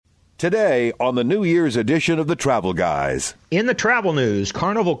Today on the New Year's edition of the Travel Guys. In the travel news,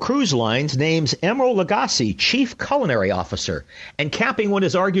 Carnival Cruise Lines names Emeril Lagasse Chief Culinary Officer. And capping what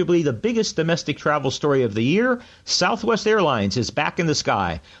is arguably the biggest domestic travel story of the year, Southwest Airlines is back in the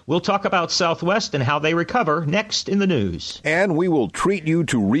sky. We'll talk about Southwest and how they recover next in the news. And we will treat you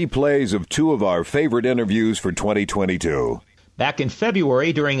to replays of two of our favorite interviews for 2022. Back in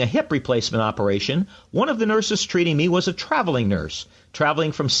February, during a hip replacement operation, one of the nurses treating me was a traveling nurse,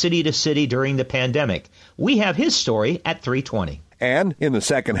 traveling from city to city during the pandemic. We have his story at 3:20. And in the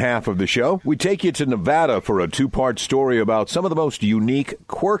second half of the show, we take you to Nevada for a two-part story about some of the most unique,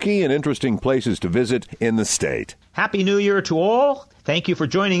 quirky, and interesting places to visit in the state. Happy New Year to all. Thank you for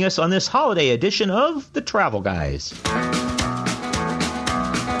joining us on this holiday edition of The Travel Guys.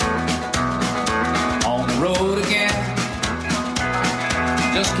 On the road again.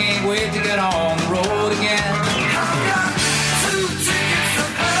 Just can't wait to get on the road again. I've got 2 tickets to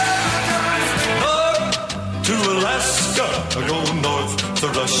paradise. To Alaska, I go north, the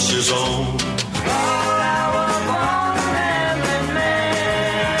rush is on.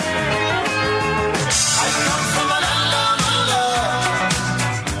 I come from a land on the love.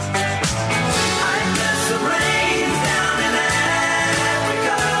 I miss the rain down in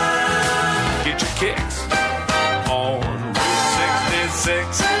Africa. Get your kicks on Route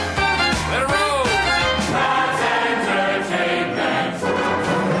 66. Let it roll. That's entertainment.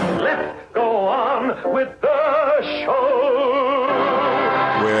 Let's go on with the show.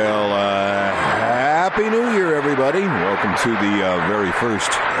 Well, Happy New Year, everybody. Welcome to the very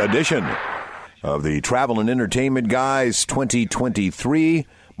first edition of the Travel and Entertainment Guys 2023.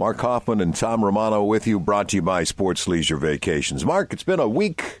 Mark Hoffman and Tom Romano with you, brought to you by Sports Leisure Vacations. Mark, it's been a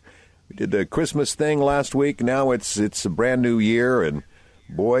week. We did the Christmas thing last week. Now it's a brand new year, and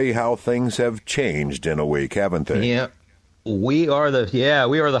boy, how things have changed in a week, haven't they? Yeah. We are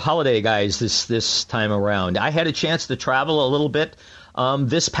the holiday guys this time around. I had a chance to travel a little bit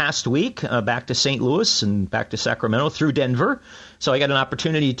this past week, back to St. Louis and back to Sacramento through Denver. So I got an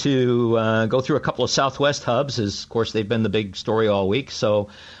opportunity to go through a couple of Southwest hubs, as of course they've been the big story all week. So,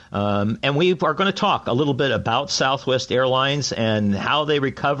 and we are going to talk a little bit about Southwest Airlines and how they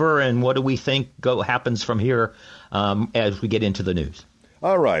recover and what do we think happens from here as we get into the news.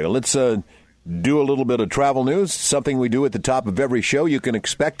 All right, well, let's do a little bit of travel news, something we do at the top of every show. You can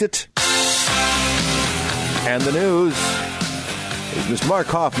expect it. And the news is Mr. Mark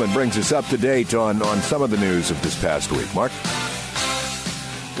Hoffman brings us up to date on some of the news of this past week. Mark?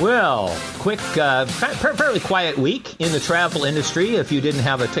 Well, quick, fairly quiet week in the travel industry. If you didn't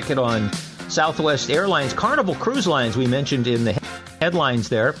have a ticket on Southwest Airlines, Carnival Cruise Lines, we mentioned in the headlines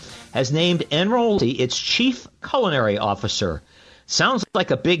there, has named Emeril its Chief Culinary Officer. Sounds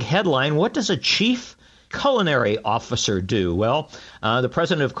like a big headline. What does a chief culinary officer do? Well, the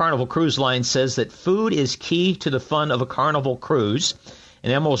president of Carnival Cruise Line says that food is key to the fun of a Carnival cruise.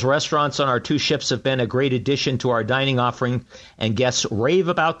 And Emeril's restaurants on our 2 ships have been a great addition to our dining offering, and guests rave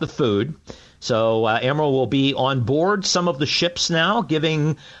about the food. So Emeril will be on board some of the ships now,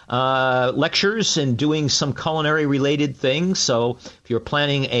 giving lectures and doing some culinary-related things. So if you're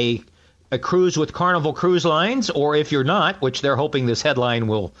planning a cruise with Carnival Cruise Lines, or if you're not, which they're hoping this headline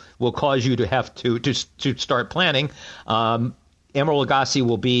will cause you to have to start planning, Emeril Lagasse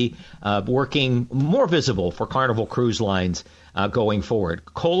will be working more visible for Carnival Cruise Lines going forward.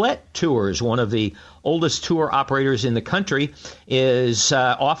 Colette Tours, one of the oldest tour operators in the country, is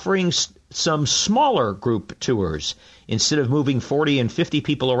offering some smaller group tours. Instead of moving 40 and 50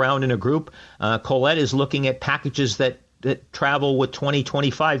 people around in a group, Colette is looking at packages that travel with 20,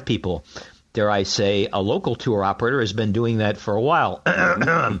 25 people. Dare I say, a local tour operator has been doing that for a while.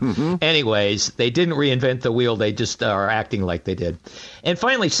 Anyways, they didn't reinvent the wheel. They just are acting like they did. And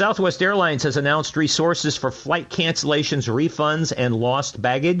finally, Southwest Airlines has announced resources for flight cancellations, refunds, and lost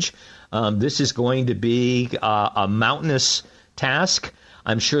baggage. This is going to be a mountainous task.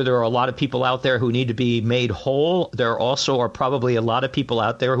 I'm sure there are a lot of people out there who need to be made whole. There also are probably a lot of people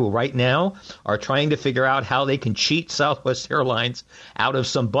out there who right now are trying to figure out how they can cheat Southwest Airlines out of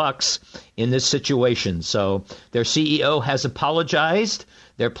some bucks in this situation. So their CEO has apologized.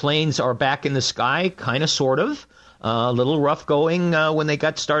 Their planes are back in the sky, kind of, sort of. A little rough going when they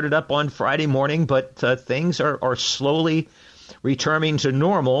got started up on Friday morning, but things are slowly returning to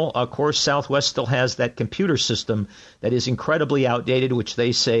normal. Of course, Southwest still has that computer system that is incredibly outdated, which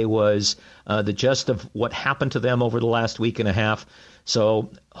they say was the gist of what happened to them over the last week and a half.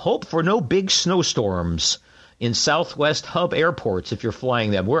 So hope for no big snowstorms in Southwest hub airports if you're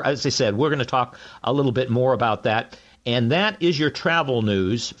flying them. As I said, we're going to talk a little bit more about that. And that is your travel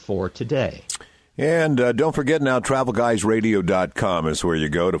news for today. And don't forget now, TravelGuysRadio.com is where you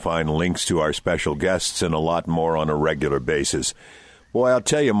go to find links to our special guests and a lot more on a regular basis. Boy, I'll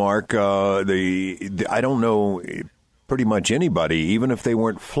tell you, Mark, I don't know pretty much anybody, even if they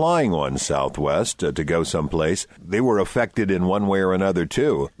weren't flying on Southwest to go someplace, they were affected in one way or another,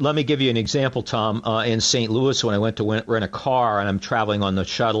 too. Let me give you an example, Tom. In St. Louis, when I went to rent a car and I'm traveling on the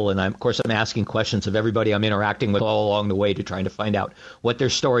shuttle, and I'm asking questions of everybody I'm interacting with all along the way to trying to find out what their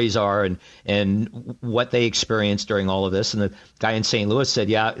stories are and what they experienced during all of this. And the guy in St. Louis said,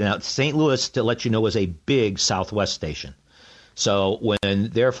 yeah, now St. Louis, to let you know, was a big Southwest station. So when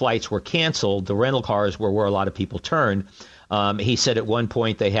their flights were canceled, the rental cars were where a lot of people turned. He said at one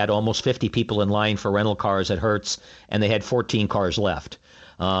point they had almost 50 people in line for rental cars at Hertz, and they had 14 cars left.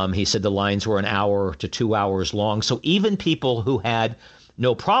 He said the lines were an hour to 2 hours long. So even people who had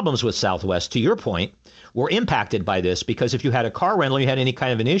no problems with Southwest, to your point, were impacted by this, because if you had a car rental, you had any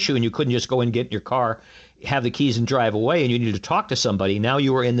kind of an issue, and you couldn't just go and get in your car, have the keys and drive away, and you needed to talk to somebody. Now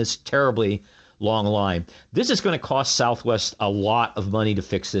you were in this terribly long line. This is going to cost Southwest a lot of money to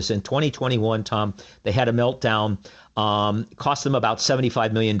fix this. In 2021, Tom, they had a meltdown. Cost them about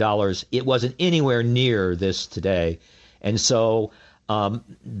 $75 million. It wasn't anywhere near this today. And so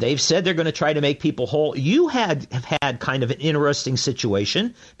they've said they're going to try to make people whole. You have had kind of an interesting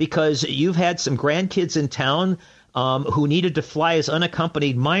situation because you've had some grandkids in town who needed to fly as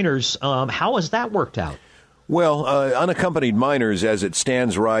unaccompanied minors. How has that worked out? Well, unaccompanied minors, as it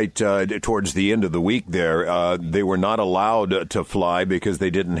stands right towards the end of the week there, they were not allowed to fly because they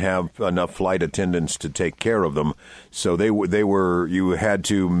didn't have enough flight attendants to take care of them. So you had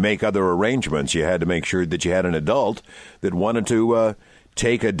to make other arrangements. You had to make sure that you had an adult that wanted to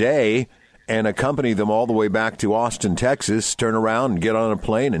take a day and accompany them all the way back to Austin, Texas, turn around and get on a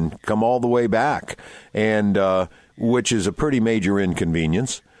plane and come all the way back, and which is a pretty major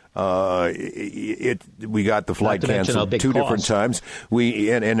inconvenience. We got the flight canceled two different times.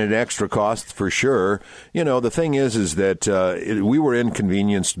 And an extra cost for sure. You know, the thing is that we were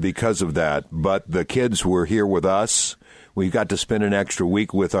inconvenienced because of that, but the kids were here with us. We got to spend an extra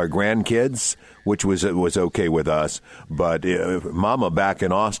week with our grandkids, which was okay with us. But Mama back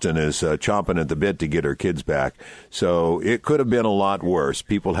in Austin is chomping at the bit to get her kids back. So it could have been a lot worse.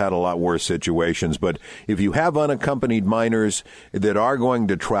 People had a lot worse situations. But if you have unaccompanied minors that are going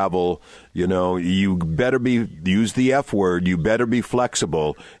to travel, you know, you better use the F word. You better be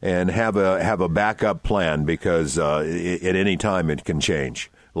flexible and have a backup plan, because at any time it can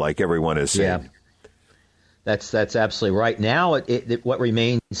change, like everyone is saying. Yeah. That's absolutely right. Now, what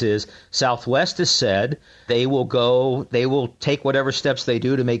remains is Southwest has said they will take whatever steps they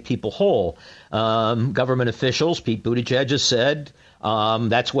do to make people whole. Government officials, Pete Buttigieg has said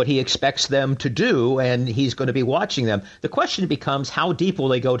that's what he expects them to do, and he's going to be watching them. The question becomes, how deep will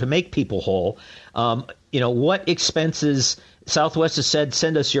they go to make people whole? What expenses? Southwest has said,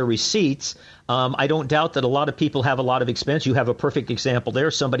 send us your receipts. I don't doubt that a lot of people have a lot of expense. You have a perfect example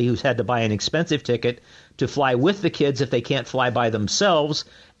there, somebody who's had to buy an expensive ticket to fly with the kids if they can't fly by themselves.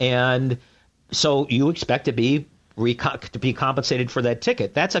 And so you expect to be compensated for that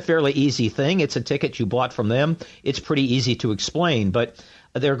ticket. That's a fairly easy thing. It's a ticket you bought from them. It's pretty easy to explain. But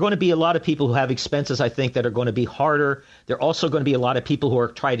there are going to be a lot of people who have expenses, I think, that are going to be harder. There are also going to be a lot of people who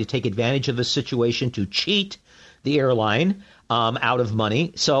are trying to take advantage of the situation to cheat the airline out of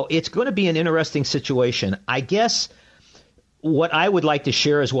money. So it's going to be an interesting situation. I guess what I would like to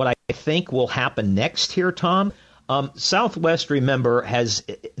share is what I think will happen next here, Tom. Southwest, remember, has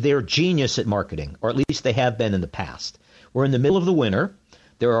their genius at marketing, or at least they have been in the past. We're in the middle of the winter.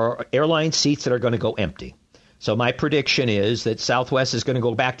 There are airline seats that are going to go empty. So my prediction is that Southwest is going to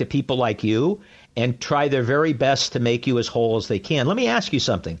go back to people like you and try their very best to make you as whole as they can. Let me ask you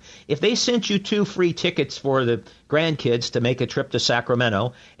something. If they sent you 2 free tickets for the grandkids to make a trip to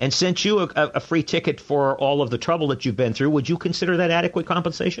Sacramento and sent you a free ticket for all of the trouble that you've been through, would you consider that adequate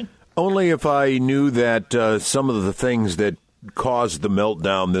compensation? Only if I knew that some of the things that caused the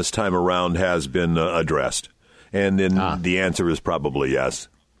meltdown this time around has been addressed. And then the answer is probably yes.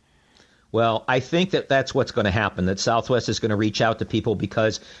 Well, I think that that's what's going to happen, that Southwest is going to reach out to people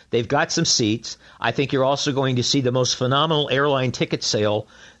because they've got some seats. I think you're also going to see the most phenomenal airline ticket sale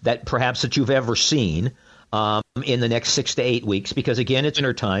that you've ever seen in the next 6 to 8 weeks, because, again, it's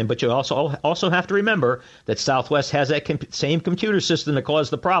winter time. But you also have to remember that Southwest has that same computer system that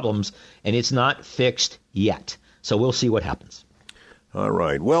caused the problems, and it's not fixed yet. So we'll see what happens. All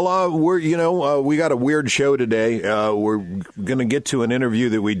right. Well, we got a weird show today. We're going to get to an interview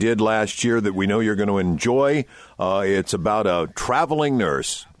that we did last year that we know you're going to enjoy. It's about a traveling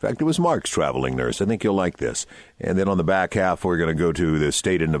nurse. In fact, it was Mark's traveling nurse. I think you'll like this. And then on the back half, we're going to go to the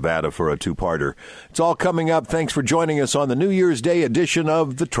state of Nevada for a two-parter. It's all coming up. Thanks for joining us on the New Year's Day edition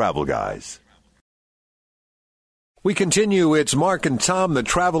of The Travel Guys. We continue. It's Mark and Tom, the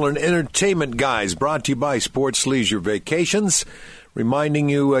Travel and Entertainment Guys, brought to you by Sports Leisure Vacations. Reminding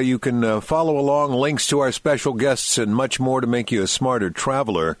you, you can follow along, links to our special guests and much more to make you a smarter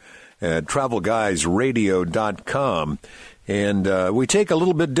traveler at TravelGuysRadio.com. And we take a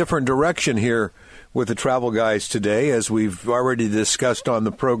little bit different direction here with the Travel Guys today, as we've already discussed on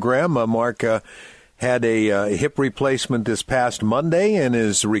the program. Mark had a hip replacement this past Monday and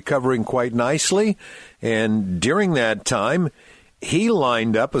is recovering quite nicely. And during that time, he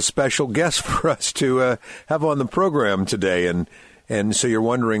lined up a special guest for us to have on the program today. And so you're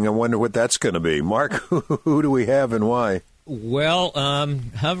wondering, I wonder what that's going to be. Mark, who do we have and why? Well,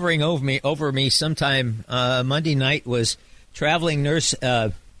 hovering over me sometime Monday night was traveling nurse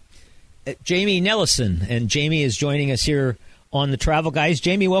Jamie Nellison. And Jamie is joining us here on the Travel Guys.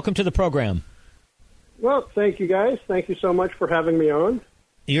 Jamie, welcome to the program. Well, thank you, guys. Thank you so much for having me on.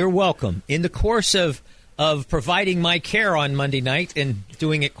 You're welcome. In the course of providing my care on Monday night and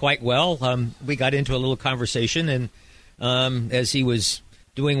doing it quite well, we got into a little conversation, and as he was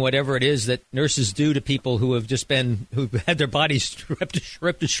doing whatever it is that nurses do to people who have who've had their bodies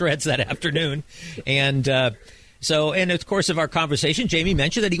ripped to shreds that afternoon. And so in the course of our conversation, Jamie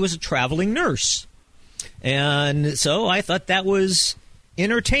mentioned that he was a traveling nurse. And so I thought that was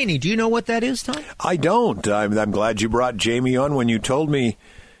entertaining. Do you know what that is, Tom? I don't. I'm glad you brought Jamie on. When you told me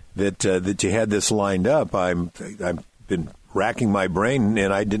that you had this lined up, I've been racking my brain,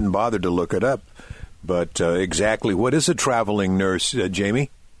 and I didn't bother to look it up. But exactly what is a traveling nurse,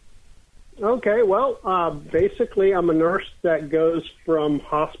 Jamie? Okay, well, basically I'm a nurse that goes from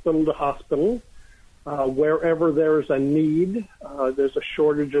hospital to hospital. Wherever there's a need, there's a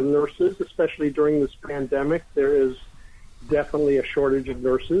shortage of nurses, especially during this pandemic. There is definitely a shortage of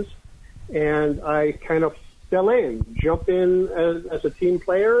nurses. And I kind of jump in as a team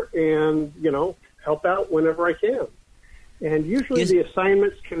player and, help out whenever I can. And usually the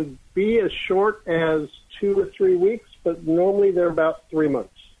assignments can be as short as 2 or 3 weeks, but normally they're about 3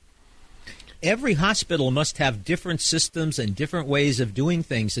 months. Every hospital must have different systems and different ways of doing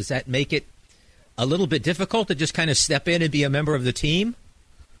things. Does that make it a little bit difficult to just kind of step in and be a member of the team?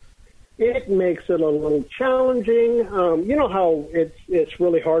 It makes it a little challenging. You know how it's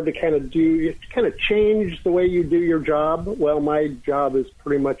really hard to kind of change the way you do your job? Well, my job is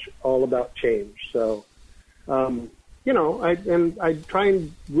pretty much all about change. So, I try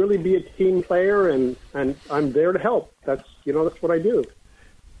and really be a team player, and I'm there to help. That's what I do.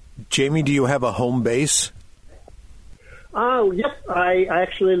 Jamie, do you have a home base? Yep. I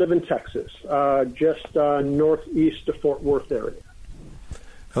actually live in Texas, just northeast of Fort Worth area.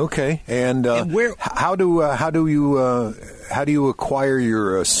 Okay, and where? How do you acquire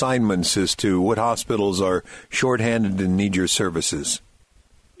your assignments as to what hospitals are shorthanded and need your services?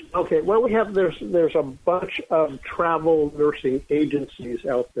 Okay, well, there's a bunch of travel nursing agencies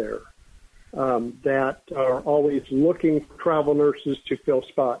out there that are always looking for travel nurses to fill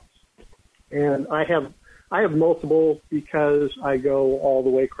spots, and I have multiple because I go all the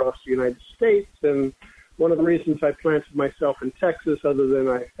way across the United States. And one of the reasons I planted myself in Texas, other than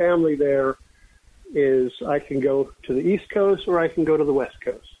I have family there, is I can go to the East Coast or I can go to the West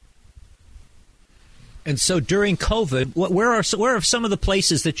Coast. And so during COVID, where are some of the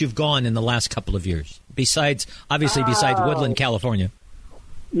places that you've gone in the last couple of years, besides Woodland, California?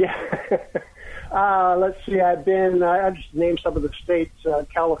 Yeah. Let's see. I just named some of the states: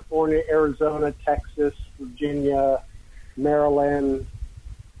 California, Arizona, Texas, Virginia, Maryland,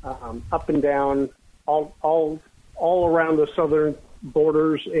 up and down, all around the southern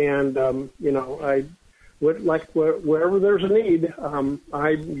borders. And I would wherever there's a need, I'm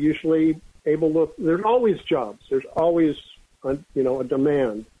usually able to. There's always jobs. There's always a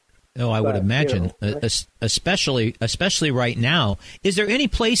demand. Oh, I would imagine, especially right now. Is there any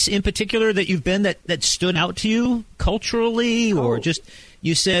place in particular that you've been that stood out to you culturally, or just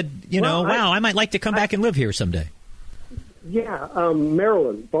you said, I might like to come back and live here someday? Yeah,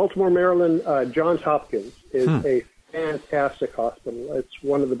 Maryland, Baltimore, Maryland, Johns Hopkins is a fantastic hospital. It's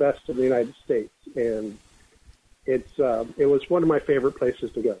one of the best in the United States, and it was one of my favorite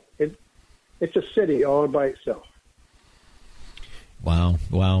places to go. It's a city all by itself. Wow.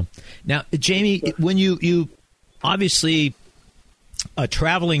 Now, Jamie, when you obviously a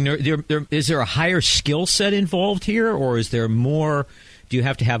traveling nurse, is there a higher skill set involved here, or is there more? Do you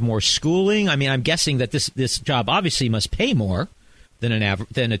have to have more schooling? I mean, I'm guessing that this job obviously must pay more than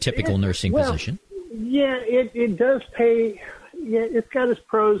a typical nursing position. Yeah, it does pay. Yeah, it's got its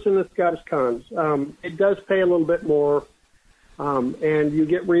pros and it's got its cons. It does pay a little bit more, and you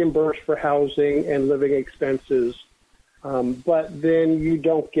get reimbursed for housing and living expenses, but then you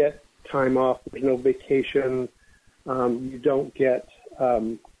don't get time off. There's no vacation. You don't get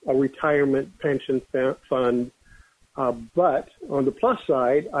a retirement pension fund. But on the plus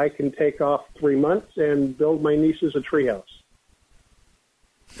side, I can take off 3 months and build my nieces a treehouse.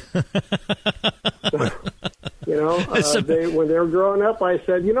 When they were growing up, I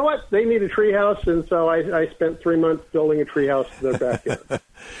said, you know what, they need a treehouse, and so I spent 3 months building a treehouse in their backyard.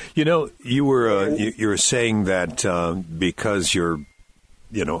 You were saying that because you're,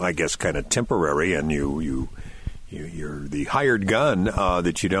 I guess kind of temporary, and you're the hired gun,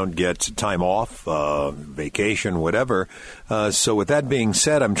 that you don't get time off, vacation, whatever. So with that being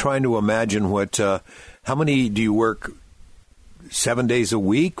said, I'm trying to imagine how many do you work? 7 days a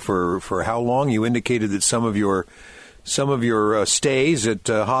week for how long? You indicated that some of your stays at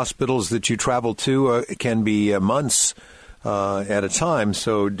hospitals that you travel to can be months at a time.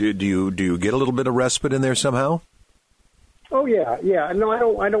 So do you get a little bit of respite in there somehow? Oh yeah.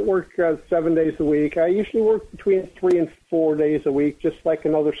 No, I don't work 7 days a week. I usually work between 3 and 4 days a week, just like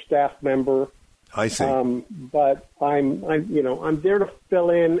another staff member. I see. But I'm there to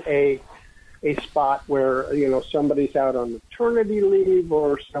fill in a spot where somebody's out on maternity leave,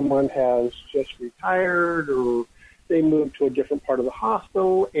 or someone has just retired, or they moved to a different part of the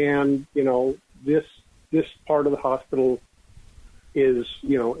hospital, and this part of the hospital is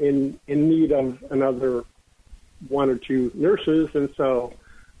in need of another 1 or 2 nurses, and so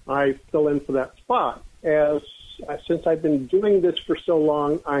I fill in for that spot. Since I've been doing this for so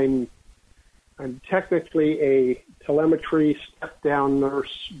long, I'm technically a telemetry step-down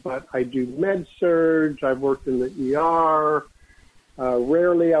nurse, but I do med-surg. I've worked in the ER.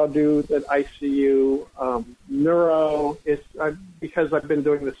 Rarely I'll do the ICU. Neuro, because I've been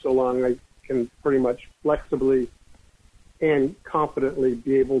doing this so long, I can pretty much flexibly and confidently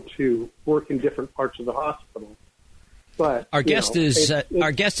be able to work in different parts of the hospital. But our guest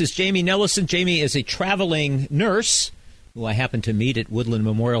is Jamie Nellison. Jamie is a traveling nurse who I happened to meet at Woodland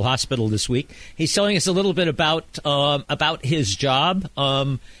Memorial Hospital this week. He's telling us a little bit about his job.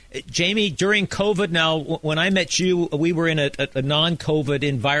 Jamie, during COVID, now, when I met you, we were in a non-COVID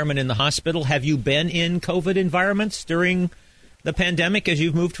environment in the hospital. Have you been in COVID environments during the pandemic as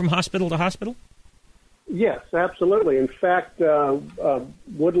you've moved from hospital to hospital? Yes, absolutely. In fact,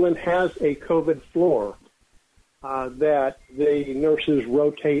 Woodland has a COVID floor that the nurses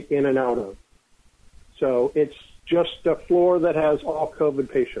rotate in and out of. So it's just a floor that has all COVID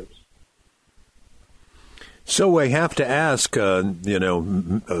patients. So I have to ask,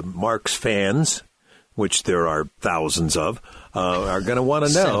 Mark's fans, which there are thousands of, are going to want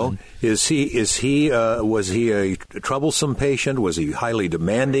to know: was he a troublesome patient? Was he highly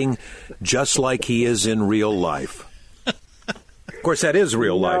demanding, just like he is in real life? Of course, that is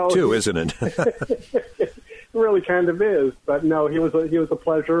real life too, isn't it? It really kind of is, but no, he was a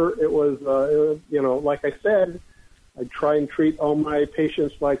pleasure. It was, like I said, I try and treat all my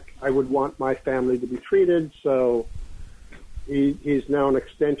patients like I would want my family to be treated. So he's now an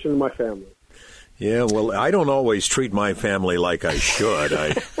extension of my family. Yeah, well, I don't always treat my family like I should.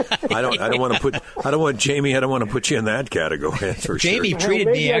 I don't want to put you in that category. That's for Jamie sure. treated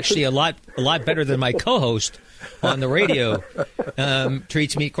me actually a lot better than my co-host on the radio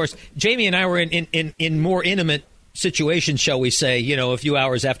treats me. Of course, Jamie and I were in more intimate situations, shall we say, a few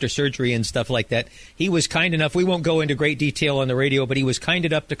hours after surgery and stuff like that. He was kind enough, we won't go into great detail on the radio, but he was kind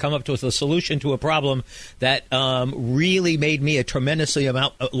enough to come up with a solution to a problem that really made me a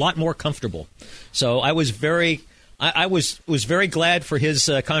lot more comfortable. So I was very glad for his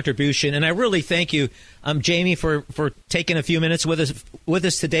contribution, and I really thank you, Jamie, for taking a few minutes with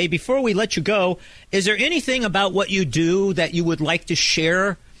us today. Before we let you go, is there anything about what you do that you would like to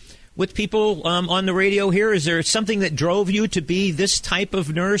share with people on the radio here? Is there something that drove you to be this type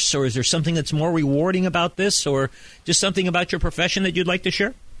of nurse, or is there something that's more rewarding about this, or just something about your profession that you'd like to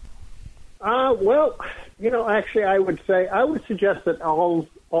share? Well, actually, I would suggest that all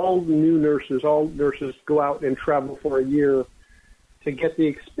nurses go out and travel for a year to get the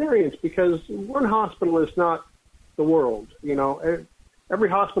experience, because one hospital is not the world. Every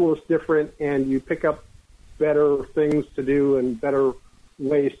hospital is different, and you pick up better things to do and better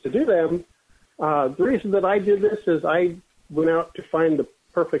ways to do them. The reason that I did this is I went out to find the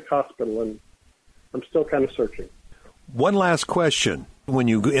perfect hospital, and I'm still kind of searching. One last question. When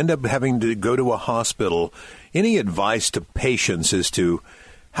you end up having to go to a hospital, any advice to patients as to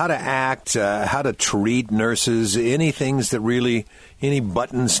how to act, how to treat nurses, any things that really, any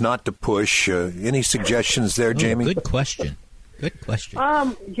buttons not to push, any suggestions there, Jamie? Good question. Good question.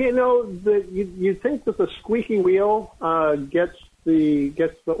 You think that the squeaky wheel gets the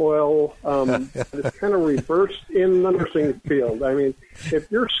oil. It's kind of reversed in the nursing field. I mean,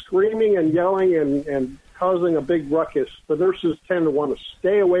 if you're screaming and yelling and causing a big ruckus, the nurses tend to want to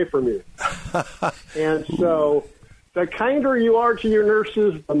stay away from you. And so the kinder you are to your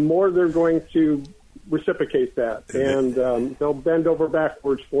nurses, the more they're going to reciprocate that. And they'll bend over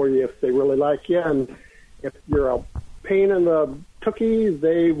backwards for you if they really like you. And if you're a pain in the tookie,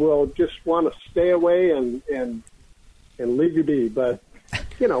 they will just want to stay away and leave you be. But,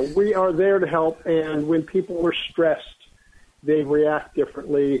 we are there to help. And when people are stressed, they react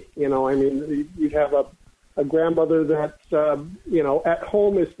differently. You have a grandmother that, at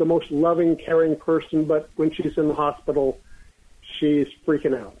home is the most loving, caring person, but when she's in the hospital, she's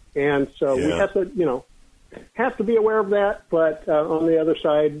freaking out. And so we have to be aware of that. But on the other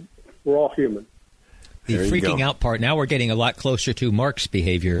side, we're all human. The freaking out part. Now we're getting a lot closer to Mark's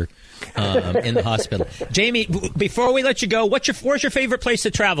behavior in the hospital. Jamie, before we let you go, where's your favorite place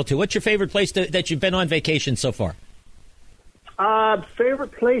to travel to? What's your favorite place that you've been on vacation so far?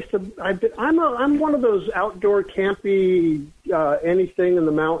 Favorite place I'm one of those outdoor campy, anything in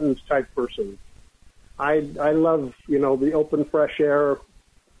the mountains type person. I love, the open fresh air,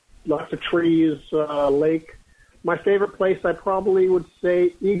 lots of trees, lake. My favorite place I probably would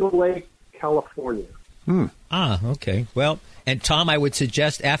say Eagle Lake, California. Okay. Well, and Tom, I would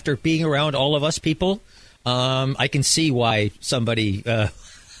suggest after being around all of us people, I can see why somebody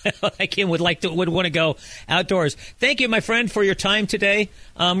like him would want to go outdoors. Thank you, my friend, for your time today.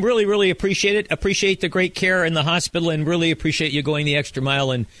 Really, really appreciate it. Appreciate the great care in the hospital, and really appreciate you going the extra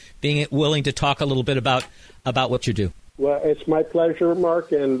mile and being willing to talk a little bit about what you do. Well, it's my pleasure,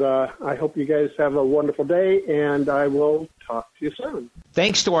 Mark, and I hope you guys have a wonderful day, and I will talk to you soon.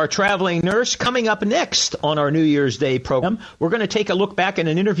 Thanks to our traveling nurse. Coming up next on our New Year's Day program, we're going to take a look back at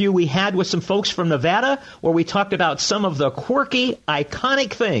an interview we had with some folks from Nevada where we talked about some of the quirky,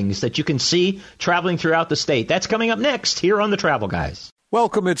 iconic things that you can see traveling throughout the state. That's coming up next here on The Travel Guys.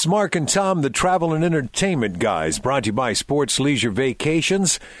 Welcome, it's Mark and Tom, the Travel and Entertainment Guys, brought to you by Sports Leisure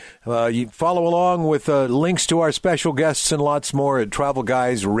Vacations. You follow along with links to our special guests and lots more at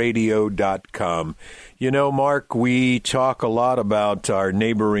TravelGuysRadio.com. Mark, we talk a lot about our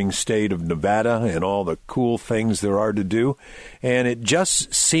neighboring state of Nevada and all the cool things there are to do, and it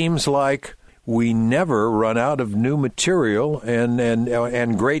just seems like we never run out of new material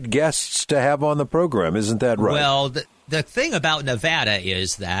and great guests to have on the program. Isn't that right? Well, the thing about Nevada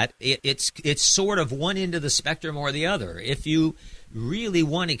is that it's sort of one end of the spectrum or the other. If you really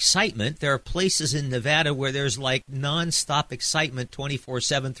want excitement, there are places in Nevada where there's like nonstop excitement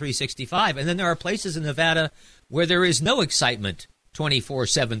 24/7, 365. And then there are places in Nevada where there is no excitement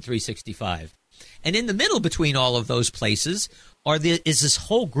 24/7, 365. And in the middle between all of those places is this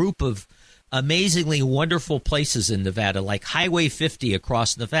whole group of amazingly wonderful places in Nevada, like Highway 50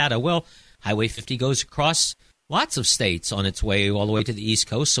 across Nevada. Well, Highway 50 goes across lots of states on its way all the way to the East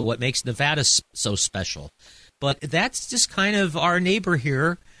Coast, so what makes Nevada so special? But that's just kind of our neighbor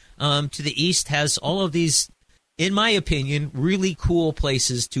here to the east has all of these, in my opinion, really cool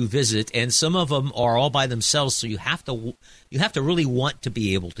places to visit, and some of them are all by themselves, so you have to really want to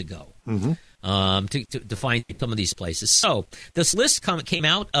be able to go to find some of these places. So this list came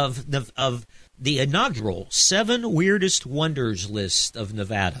out of the inaugural 7 Weirdest Wonders list of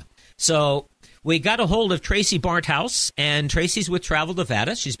Nevada. So we got a hold of Tracy Barthouse, and Tracy's with Travel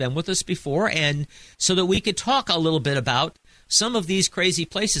Nevada. She's been with us before, and so that we could talk a little bit about some of these crazy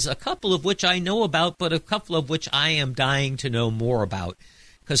places, a couple of which I know about, but a couple of which I am dying to know more about,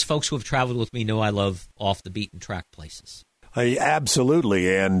 because folks who have traveled with me know I love off-the-beaten-track places.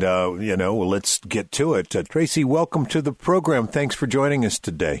 Absolutely, and, let's get to it. Tracy, welcome to the program. Thanks for joining us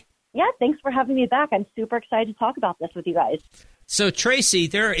today. Yeah, thanks for having me back. I'm super excited to talk about this with you guys. So, Tracy,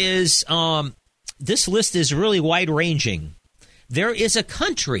 there is this list is really wide-ranging. There is a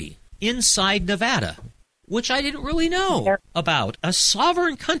country inside Nevada, which I didn't really know about, a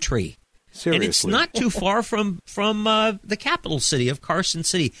sovereign country. Seriously. And it's not too far from the capital city of Carson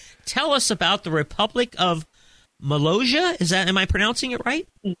City. Tell us about the Republic of Malosia. Am I pronouncing it right?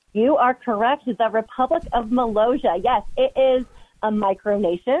 You are correct. It's the Republic of Malosia. Yes, it is a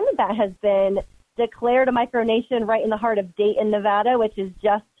micronation that has been declared a micronation right in the heart of Dayton, Nevada, which is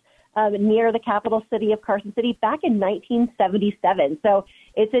just near the capital city of Carson City back in 1977. So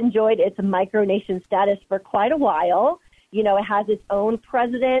it's enjoyed its micronation status for quite a while. You know, it has its own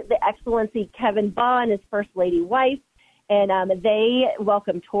president, the Excellency Kevin Baugh, and his First Lady wife. And they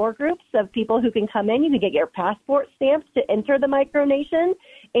welcome tour groups of people who can come in. You can get your passport stamped to enter the micronation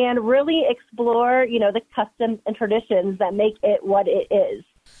and really explore, you know, the customs and traditions that make it what it is.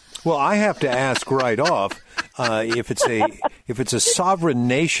 Well, I have to ask right off, if it's a sovereign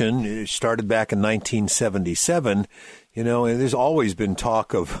nation, it started back in 1977, you know, and there's always been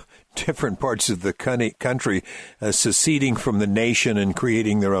talk of different parts of the country seceding from the nation and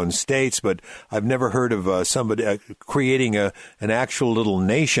creating their own states, but I've never heard of somebody creating an actual little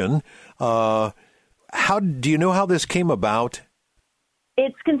nation. How do you know how this came about?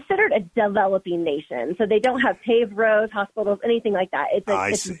 It's considered a developing nation, so they don't have paved roads, hospitals, anything like that.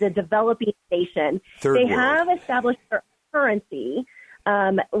 It's a developing nation. They have established their currency,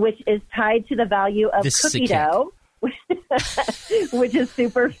 which is tied to the value of cookie dough, which is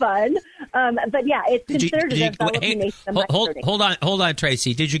super fun. But yeah, it's considered a developing nation. Hold on,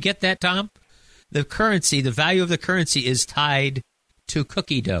 Tracy. Did you get that, Tom? The value of the currency is tied to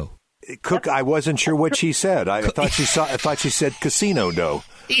cookie dough. I wasn't sure what she said. I thought she said casino dough.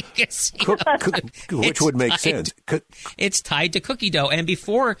 Which would make sense. It's tied to cookie dough. And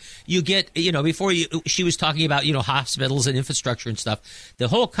before she was talking about, you know, hospitals and infrastructure and stuff, the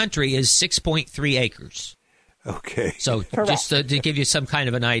whole country is 6.3 acres. Okay. So just to give you some kind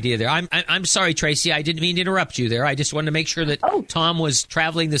of an idea there. I'm sorry, Tracy. I didn't mean to interrupt you there. I just wanted to make sure that Tom was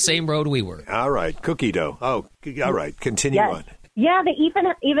traveling the same road we were. All right. Cookie dough. Oh, all right. Continue on. Yeah, they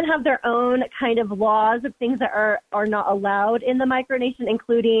even have their own kind of laws of things that are not allowed in the micronation,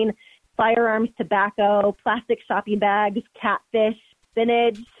 including firearms, tobacco, plastic shopping bags, catfish,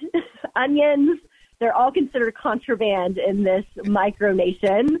 spinach, onions. They're all considered contraband in this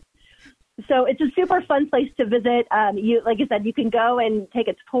micronation. So it's a super fun place to visit. Like I said, you can go and take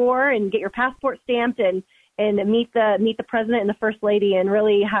a tour and get your passport stamped and meet the president and the first lady and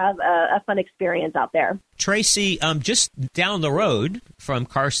really have a fun experience out there. Tracy, just down the road from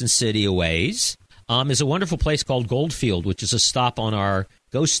Carson City a ways is a wonderful place called Goldfield, which is a stop on our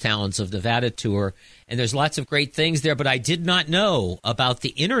Ghost Towns of Nevada tour. And there's lots of great things there, but I did not know about the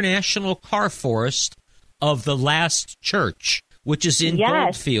International Car Forest of the Last Church, which is in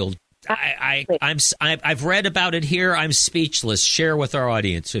Goldfield. I've read about it here. I'm speechless. Share with our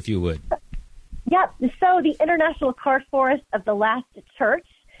audience, if you would. Yep. So the International Car Forest of the Last Church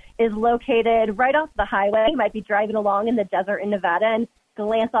is located right off the highway. You might be driving along in the desert in Nevada and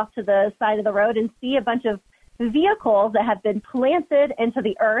glance off to the side of the road and see a bunch of vehicles that have been planted into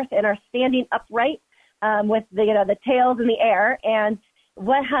the earth and are standing upright with the tails in the air. And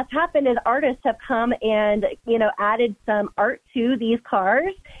what has happened is artists have come and, added some art to these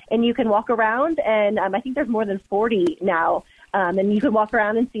cars, and you can walk around, and I think there's more than 40 now. And you can walk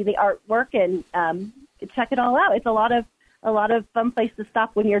around and see the artwork and check it all out. It's a lot of fun place to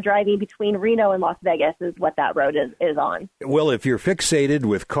stop when you're driving between Reno and Las Vegas is what that road is on. Well, if you're fixated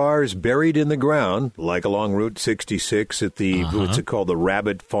with cars buried in the ground, like along Route 66 at the what's it called, the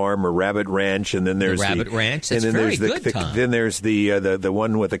Rabbit Farm or Rabbit Ranch, and then there's the Rabbit Ranch. That's and then very there's good, Tom. Then there's the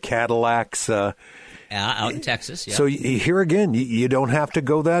one with the Cadillacs. Out in Texas, yeah. So here again, you don't have to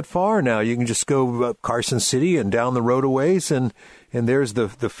go that far now. You can just go Carson City and down the road a ways, and there's the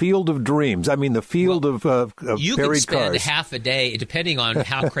Field of Dreams. I mean, the field of buried cars. You could spend half a day, depending on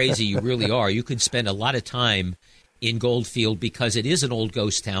how crazy you really are. You could spend a lot of time in Goldfield because it is an old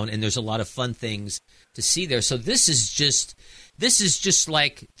ghost town, and there's a lot of fun things to see there. So this is just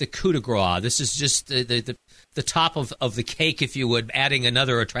like the coup de grace. This is just the top of the cake, if you would, adding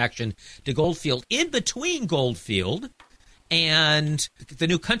another attraction to Goldfield. In between Goldfield and the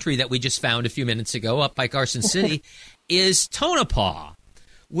new country that we just found a few minutes ago up by Carson City is Tonopah,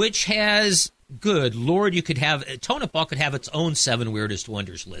 which has, good Lord, Tonopah could have its own 7 weirdest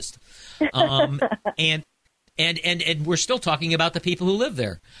wonders list. And we're still talking about the people who live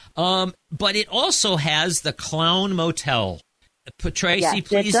there. But it also has the Clown Motel. Tracy,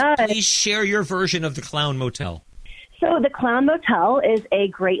 yes, please share your version of the Clown Motel. So the Clown Motel is a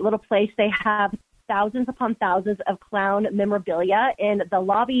great little place. They have thousands upon thousands of clown memorabilia in the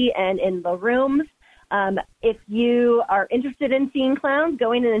lobby and in the rooms. If you are interested in seeing clowns,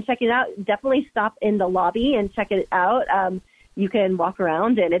 going in and checking it out, definitely stop in the lobby and check it out. You can walk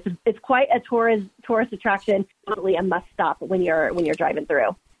around, and it's quite a tourist attraction. Totally a must stop when you're driving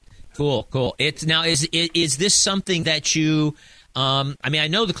through. Cool. Is this something that you? I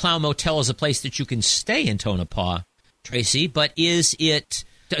know the Clown Motel is a place that you can stay in Tonopah, Tracy. But is it?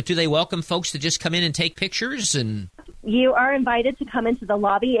 Do they welcome folks to just come in and take pictures? And you are invited to come into the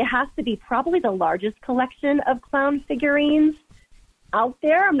lobby. It has to be probably the largest collection of clown figurines out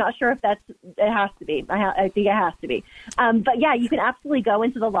there. I'm not sure if it has to be. I think it has to be. But yeah, you can absolutely go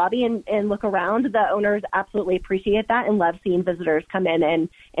into the lobby and look around. The owners absolutely appreciate that and love seeing visitors come in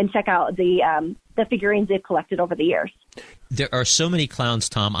and check out the figurines they've collected over the years. There are so many clowns,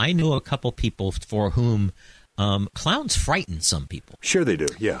 Tom. I know a couple people for whom clowns frighten some people. Sure they do,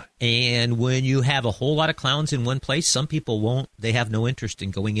 yeah. And when you have a whole lot of clowns in one place, some people won't. They have no interest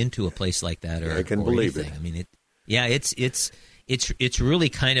in going into a place like that. I can believe anything. it. I mean, it's really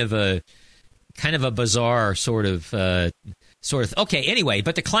kind of a bizarre sort of. Okay, anyway,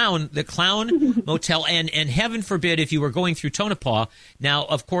 but the clown motel, and heaven forbid if you were going through Tonopah. Now,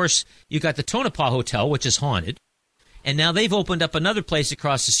 of course, you got the Tonopah Hotel, which is haunted. And now they've opened up another place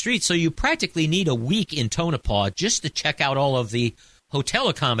across the street, so you practically need a week in Tonopah just to check out all of the hotel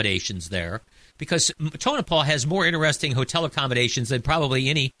accommodations there, because Tonopah has more interesting hotel accommodations than probably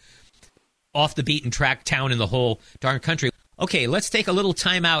any off-the-beaten-track town in the whole darn country. Okay, let's take a little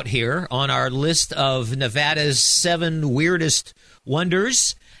time out here on our list of Nevada's 7 weirdest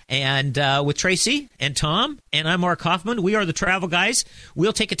wonders. And with Tracy and Tom, and I'm Mark Hoffman. We are the Travel Guys.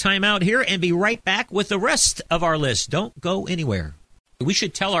 We'll take a time out here and be right back with the rest of our list. Don't go anywhere. We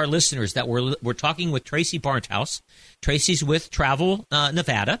should tell our listeners that we're talking with Tracy Barnthouse. Tracy's with Travel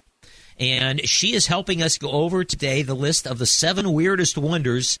Nevada, and she is helping us go over today the list of the 7 weirdest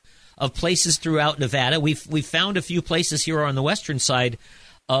wonders of places throughout Nevada. We've found a few places here on the western side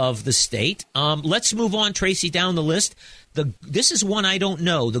of the state. Let's move on, Tracy, down the list. This is one I don't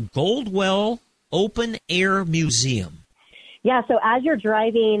know, the Goldwell Open Air Museum. Yeah, so as you're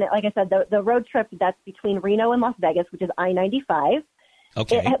driving, like I said, the road trip that's between Reno and Las Vegas, which is I-95.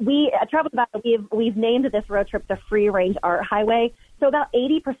 Okay. At Travel Nevada, we've named this road trip the Free Range Art Highway. So about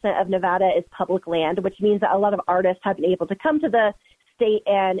 80% of Nevada is public land, which means that a lot of artists have been able to come to the state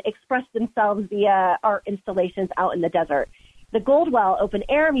and express themselves via art installations out in the desert. The Goldwell Open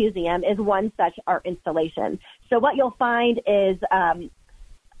Air Museum is one such art installation. So what you'll find is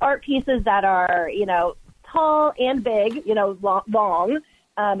art pieces that are, tall and big, long.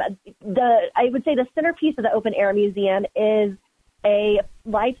 I would say the centerpiece of the Open Air Museum is a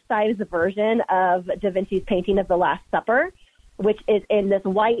life-size version of Da Vinci's painting of The Last Supper, which is in this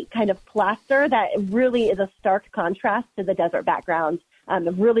white kind of plaster that really is a stark contrast to the desert background.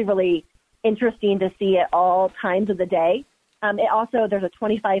 Really, really interesting to see at all times of the day. There's a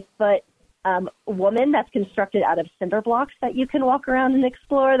 25-foot woman that's constructed out of cinder blocks that you can walk around and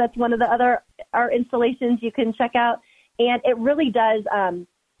explore. That's one of the other art installations you can check out. And it really does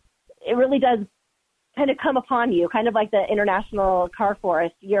kind of come upon you, kind of like the International Car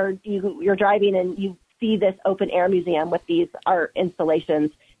Forest. You're driving and you see this open air museum with these art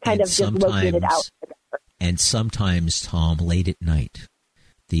installations kind of just located out. And sometimes, Tom, late at night,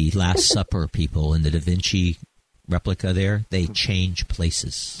 the Last Supper people in the Da Vinci replica there, they change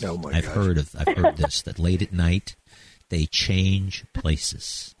places. Oh my I've heard this, that late at night they change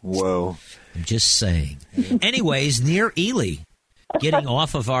places. Whoa. I'm just saying. Anyways, near Ely, getting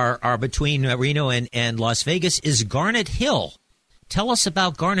off of our between Reno and Las Vegas, is Garnet Hill. Tell us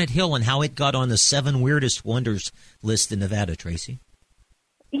about Garnet Hill and how it got on the 7 weirdest wonders list in Nevada, Tracy.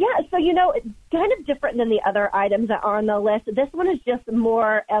 Yeah, so, it's kind of different than the other items that are on the list. This one is just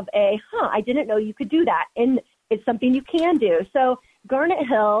more of I didn't know you could do that. And it's something you can do. So Garnet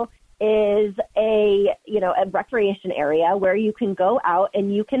Hill is a recreation area where you can go out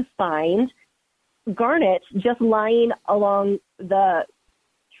and you can find garnets just lying along the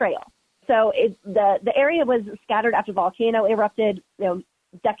trail. So the area was scattered after volcano erupted,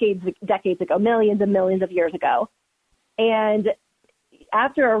 decades ago, millions and millions of years ago. And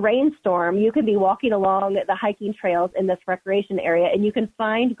after a rainstorm, you can be walking along the hiking trails in this recreation area and you can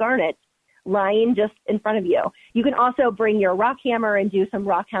find garnets lying just in front of you. You can also bring your rock hammer and do some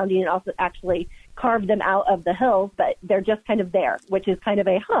rock hounding and also actually carve them out of the hills, but they're just kind of there, which is kind of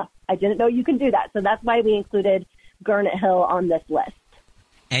I didn't know you can do that. So that's why we included Garnet Hill on this list.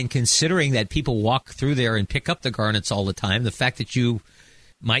 And considering that people walk through there and pick up the garnets all the time, the fact that you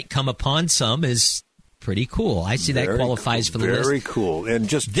might come upon some is pretty cool. I see that qualifies for the list. Very cool. And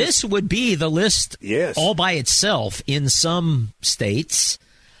this would be the list yes. all by itself in some states.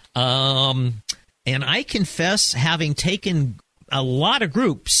 And I confess, having taken a lot of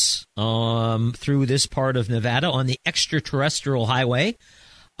groups through this part of Nevada on the extraterrestrial highway,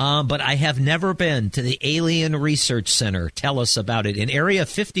 but I have never been to the Alien Research Center. Tell us about it. In Area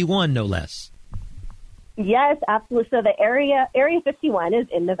 51, no less. Yes, absolutely. So the Area 51 is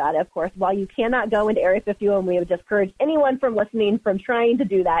in Nevada, of course. While you cannot go into Area 51, we would discourage anyone from listening from trying to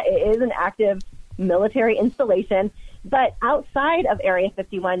do that. It is an active military installation. But outside of Area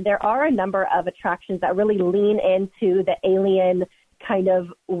 51, there are a number of attractions that really lean into the alien kind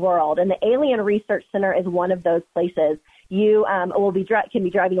of world. And the Alien Research Center is one of those places. You can be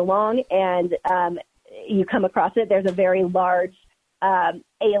driving along and you come across it. There's a very large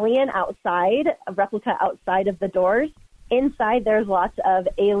alien outside, a replica outside of the doors. Inside, there's lots of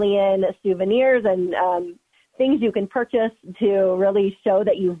alien souvenirs and things you can purchase to really show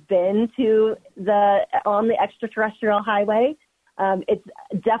that you've been on the extraterrestrial highway. It's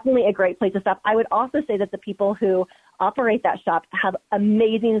definitely a great place to stop. I would also say that the people who operate that shop have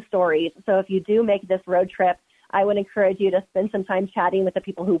amazing stories. So if you do make this road trip, I would encourage you to spend some time chatting with the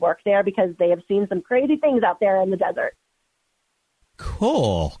people who work there because they have seen some crazy things out there in the desert.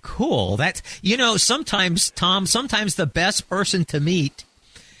 Cool. That's, sometimes, Tom, the best person to meet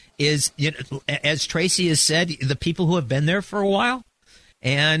is, as Tracy has said, the people who have been there for a while.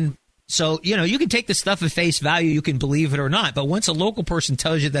 And so, you can take the stuff at face value, you can believe it or not. But once a local person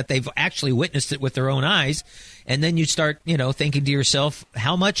tells you that they've actually witnessed it with their own eyes, and then you start, thinking to yourself,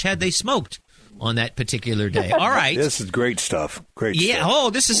 how much had they smoked on that particular day? All right. This is great stuff. Yeah.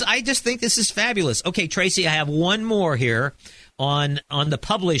 Oh, I just think this is fabulous. Okay, Tracy, I have one more here on the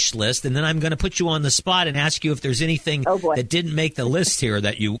published list, and then I'm going to put you on the spot and ask you if there's anything that didn't make the list here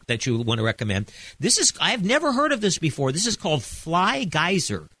that you want to recommend. I've never heard of this before. This is called Fly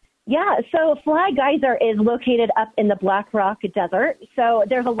Geyser. Yeah, so Fly Geyser is located up in the Black Rock Desert. So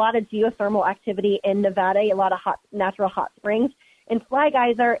there's a lot of geothermal activity in Nevada, a lot of natural hot springs, and Fly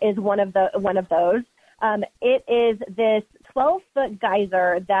Geyser is one of those. It is this 12-foot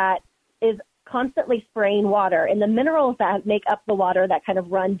geyser that is constantly spraying water, and the minerals that make up the water that kind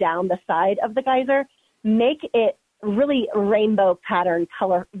of run down the side of the geyser make it really rainbow pattern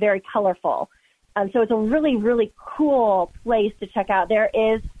color, very colorful. So it's a really, really cool place to check out. There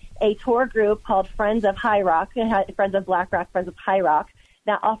is a tour group called Friends of High Rock, Friends of Black Rock, Friends of High Rock,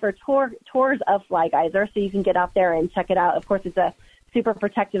 that offer tours of Fly Geyser, so you can get out there and check it out. Of course, it's a super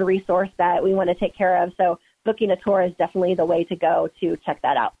protected resource that we want to take care of, so booking a tour is definitely the way to go to check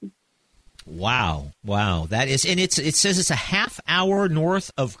that out. Wow. That is, and it says it's a half hour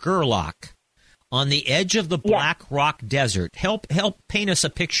north of Gerlach on the edge of the Black Rock Desert. Help paint us a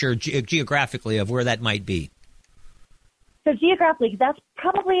picture geographically of where that might be. So geographically, that's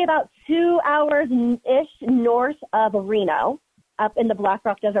probably about 2 hours-ish north of Reno, up in the Black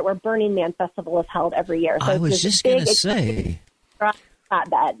Rock Desert where Burning Man Festival is held every year. So I was just going to say,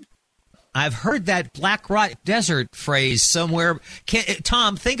 hotbed. I've heard that Black Rock Desert phrase somewhere.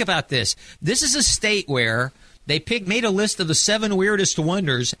 Tom, think about this. This is a state where they made a list of the 7 weirdest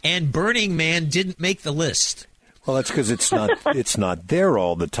wonders, and Burning Man didn't make the list. Well, that's because it's not there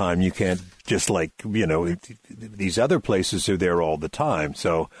all the time. You can't just these other places are there all the time.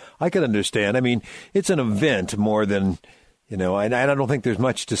 So I can understand. I mean, it's an event more than. And I don't think there's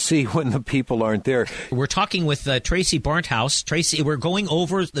much to see when the people aren't there. We're talking with Tracy Barnthouse. Tracy, we're going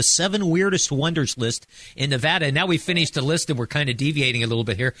over the 7 weirdest wonders list in Nevada. And now we've finished the list, and we're kind of deviating a little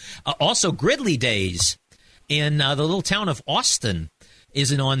bit here. Also, Gridley Days in the little town of Austin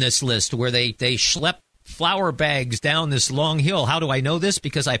isn't on this list, where they schlep flour bags down this long hill. How do I know this?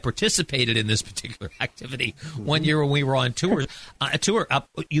 Because I participated in this particular activity one year when we were on tour.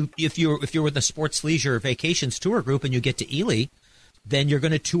 If you're with the Sports Leisure Vacations tour group and you get to Ely, then you're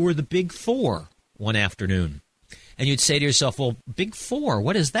going to tour the Big Four one afternoon. And you'd say to yourself, well, Big Four,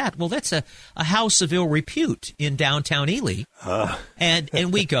 what is that? Well, that's a house of ill repute in downtown Ely.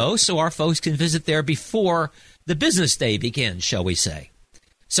 And we go so our folks can visit there before the business day begins, shall we say.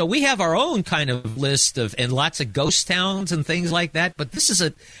 So we have our own kind of list and lots of ghost towns and things like that. But this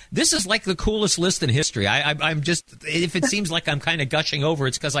is like the coolest list in history. I'm just, if it seems like I'm kind of gushing over,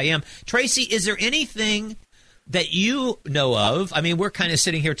 it's because I am. Tracy, is there anything that you know of? I mean, we're kind of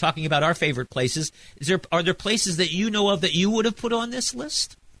sitting here talking about our favorite places. Are there places that you know of that you would have put on this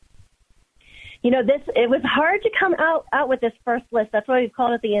list? It was hard to come out with this first list. That's why we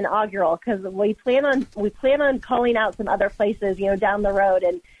called it the inaugural, because we plan on calling out some other places, down the road.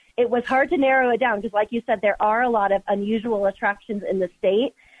 And it was hard to narrow it down because, like you said, there are a lot of unusual attractions in the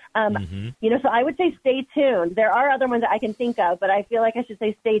state. So I would say stay tuned. There are other ones that I can think of, but I feel like I should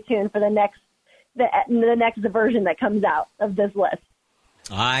say stay tuned for the next version that comes out of this list.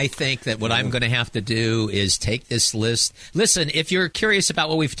 I think that what I'm going to have to do is take this list. Listen, if you're curious about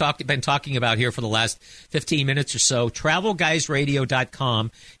what we've been talking about here for the last 15 minutes or so,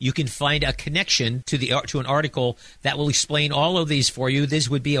 TravelGuysRadio.com, you can find a connection to an article that will explain all of these for you. This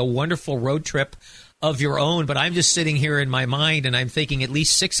would be a wonderful road trip of your own, but I'm just sitting here in my mind, and I'm thinking at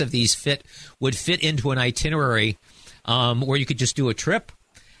least 6 of these would fit into an itinerary where you could just do a trip.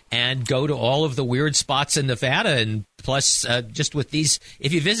 and go to all of the weird spots in Nevada. And plus, just with these,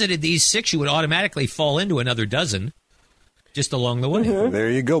 if you visited these 6, you would automatically fall into another dozen just along the way.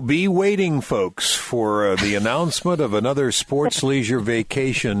 There you go. Be waiting, folks, for the announcement of another sports leisure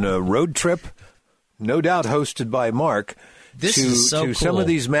vacation road trip, no doubt hosted by Mark. This is so cool. Some of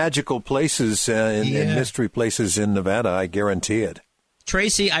these magical places and mystery places in Nevada, I guarantee it.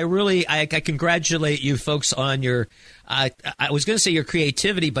 Tracy, I congratulate you folks on your, I was going to say your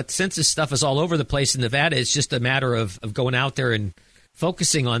creativity, but since this stuff is all over the place in Nevada, it's just a matter of going out there and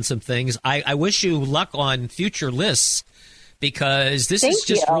focusing on some things. I wish you luck on future lists, because this is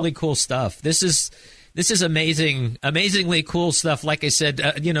just really cool stuff. This is amazingly cool stuff. Like I said,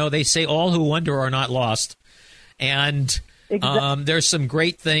 they say all who wander are not lost. And there's some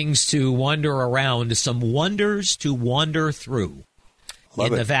great things to wander around, some wonders to wander through.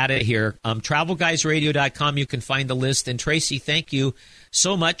 In Nevada here. TravelGuysRadio.com, you can find the list. And Tracy, thank you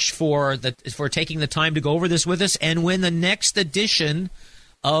so much for taking the time to go over this with us. And when the next edition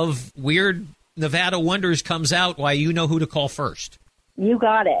of Weird Nevada Wonders comes out, why, you know who to call first. You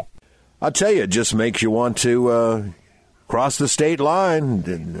got it. I'll tell you, it just makes you want to cross the state line,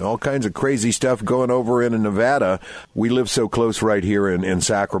 and all kinds of crazy stuff going over in Nevada. We live so close right here in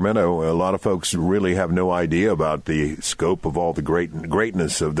Sacramento. A lot of folks really have no idea about the scope of all the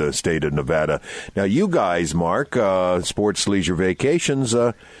greatness of the state of Nevada. Now, you guys, Mark, Sports Leisure Vacations,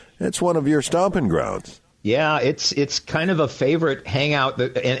 it's one of your stomping grounds. Yeah, it's kind of a favorite hangout,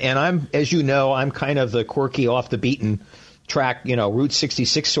 and I'm, as you know, I'm kind of the quirky, off the beaten track, Route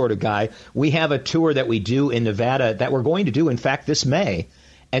 66 sort of guy. We have a tour that we do in Nevada that we're going to do, in fact, this May,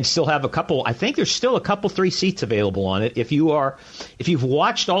 and still have I think there's still a couple 3 seats available on it. If you've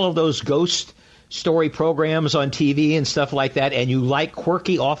watched all of those ghost story programs on TV and stuff like that, and you like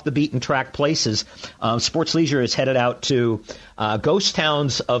quirky, off the beaten track places, Sports Leisure is headed out to ghost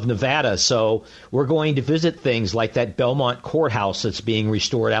towns of Nevada. So we're going to visit things like that Belmont Courthouse that's being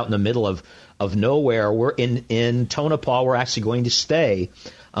restored out in the middle of nowhere. We're in Tonopah. We're actually going to stay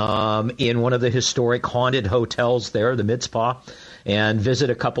in one of the historic haunted hotels there, the Mizpah, and visit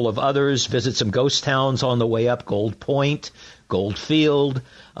a couple of others, visit some ghost towns on the way up, Gold Point, Goldfield,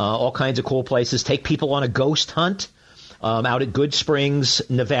 all kinds of cool places. Take people on a ghost hunt out at Good Springs,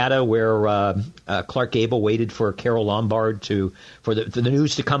 Nevada, where Clark Gable waited for Carol Lombard for the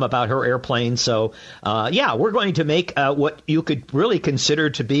news to come about her airplane. So, we're going to make what you could really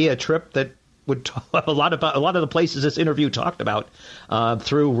consider to be a trip that would talk a lot of the places this interview talked about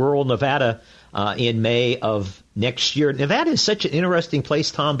through rural Nevada in May of next year. Nevada is such an interesting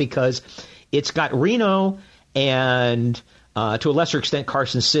place, Tom, because it's got Reno and to a lesser extent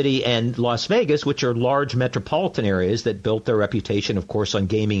Carson City and Las Vegas, which are large metropolitan areas that built their reputation, of course, on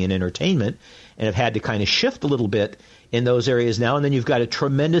gaming and entertainment, and have had to kind of shift a little bit in those areas now. And then you've got a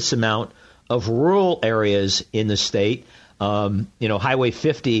tremendous amount of rural areas in the state. Highway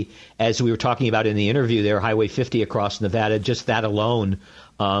 50, as we were talking about in the interview there, Highway 50 across Nevada, just that alone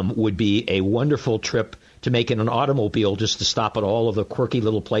would be a wonderful trip to make in an automobile, just to stop at all of the quirky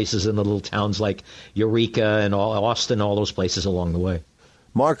little places in the little towns like Eureka and Austin, all those places along the way.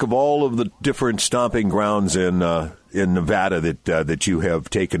 Mark, of all of the different stomping grounds in Nevada that you have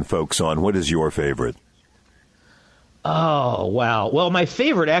taken folks on, what is your favorite? Oh, wow. Well, my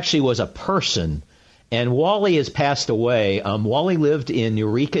favorite actually was a person, and Wally has passed away. Wally lived in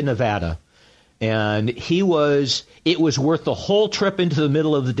Eureka, Nevada, and it was worth the whole trip into the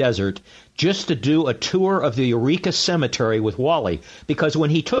middle of the desert just to do a tour of the Eureka Cemetery with Wally, because when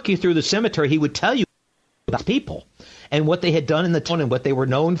he took you through the cemetery, he would tell you about people and what they had done in the town and what they were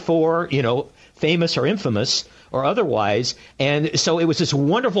known for, famous or infamous or otherwise. And so it was this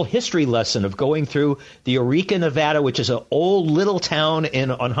wonderful history lesson of going through the Eureka, Nevada, which is an old little town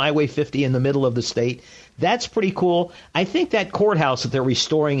on Highway 50 in the middle of the state. That's pretty cool. I think that courthouse that they're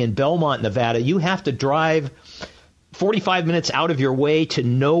restoring in Belmont, Nevada, you have to drive 45 minutes out of your way to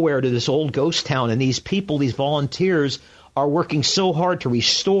nowhere to this old ghost town. And these people, these volunteers, are working so hard to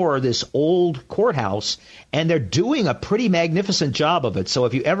restore this old courthouse, and they're doing a pretty magnificent job of it. So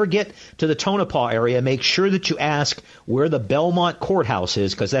if you ever get to the Tonopah area, make sure that you ask where the Belmont Courthouse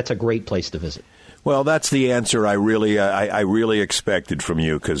is, because that's a great place to visit. Well, that's the answer I really expected from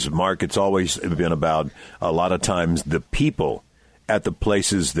you, because, Mark, it's always been about, a lot of times, the people at the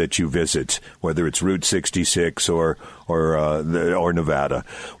places that you visit, whether it's Route 66 or Nevada.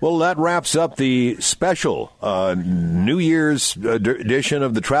 Well, that wraps up the special New Year's edition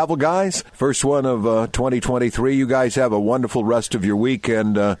of the Travel Guys. First one of 2023. You guys have a wonderful rest of your week.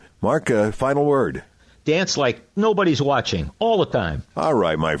 And, Mark, final word. Dance like nobody's watching all the time. All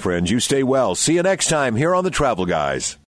right, my friends. You stay well. See you next time here on the Travel Guys.